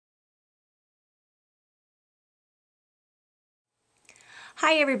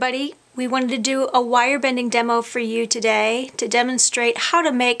Hi everybody, we wanted to do a wire bending demo for you today to demonstrate how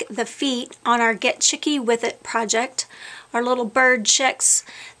to make the feet on our Get Chickie With It project, our little bird chicks.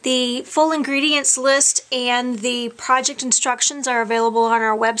 The full ingredients list and the project instructions are available on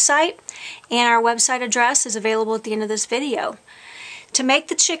our website, and our website address is available at the end of this video. To make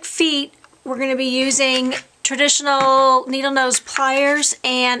the chick feet, we're going to be using traditional needle nose pliers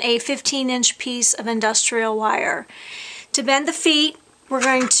and a 15-inch piece of industrial wire. To bend the feet, we're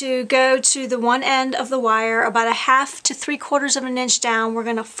going to go to the one end of the wire about 1/2 to 3/4 of an inch down. We're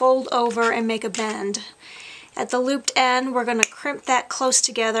going to fold over and make a bend. At the looped end, we're going to crimp that close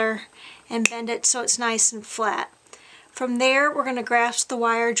together and bend it so it's nice and flat. From there, we're going to grasp the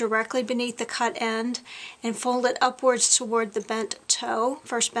wire directly beneath the cut end and fold it upwards toward the bent toe,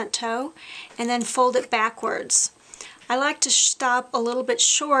 first bent toe, and then fold it backwards. I like to stop a little bit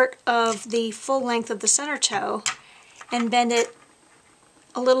short of the full length of the center toe and bend it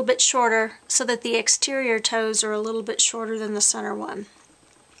a little bit shorter so that the exterior toes are a little bit shorter than the center one.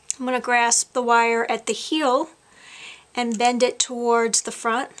 I'm going to grasp the wire at the heel and bend it towards the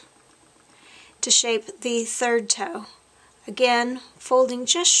front to shape the third toe. Again, folding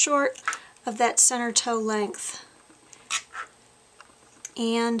just short of that center toe length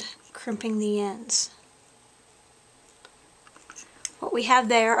and crimping the ends. What we have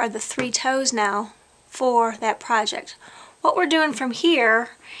there are the 3 toes now for that project. What we're doing from here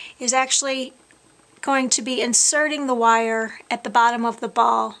is actually going to be inserting the wire at the bottom of the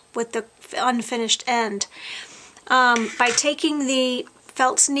ball with the unfinished end. By taking the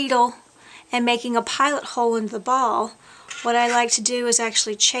Felts needle and making a pilot hole into the ball, what I like to do is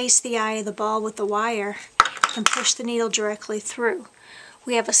actually chase the eye of the ball with the wire and push the needle directly through.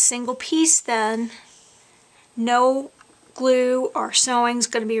 We have a single piece then. No glue or sewing is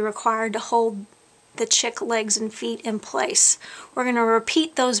going to be required to hold the chick legs and feet in place. We're going to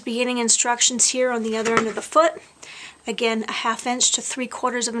repeat those beginning instructions here on the other end of the foot. Again, 1/2 inch to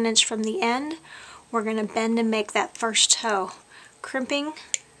 3/4 of an inch from the end. We're going to bend and make that first toe, crimping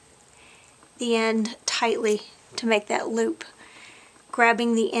the end tightly to make that loop.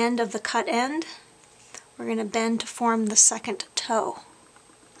 Grabbing the end of the cut end, we're going to bend to form the second toe.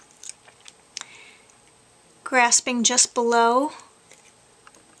 Grasping just below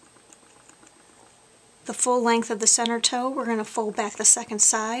the full length of the center toe, we're going to fold back the second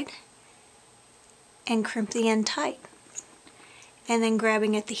side and crimp the end tight. And then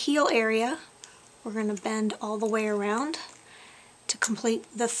grabbing at the heel area, we're going to bend all the way around to complete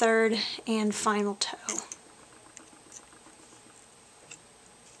the third and final toe.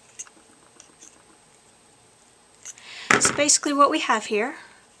 So basically what we have here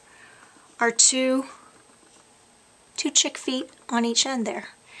are two chick feet on each end there.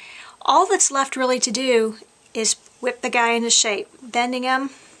 All that's left really to do is whip the guy into shape, bending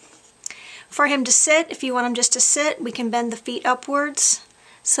him. For him to sit, if you want him just to sit, we can bend the feet upwards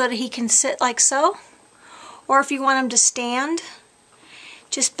so that he can sit like so. Or if you want him to stand,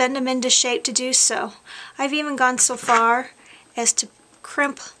 just bend him into shape to do so. I've even gone so far as to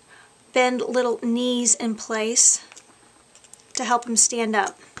bend little knees in place to help him stand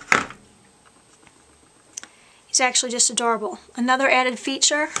up. He's actually just adorable. Another added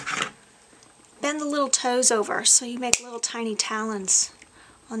feature, bend the little toes over so you make little tiny talons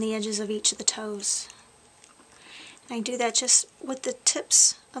on the edges of each of the toes. And I do that just with the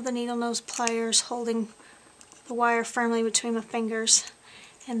tips of the needle nose pliers, holding the wire firmly between my fingers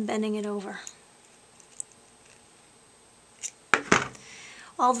and bending it over.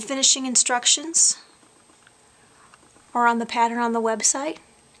 All the finishing instructions are on the pattern on the website,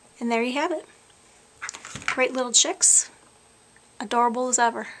 and there you have it. Great little chicks, adorable as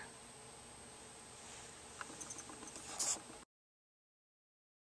ever.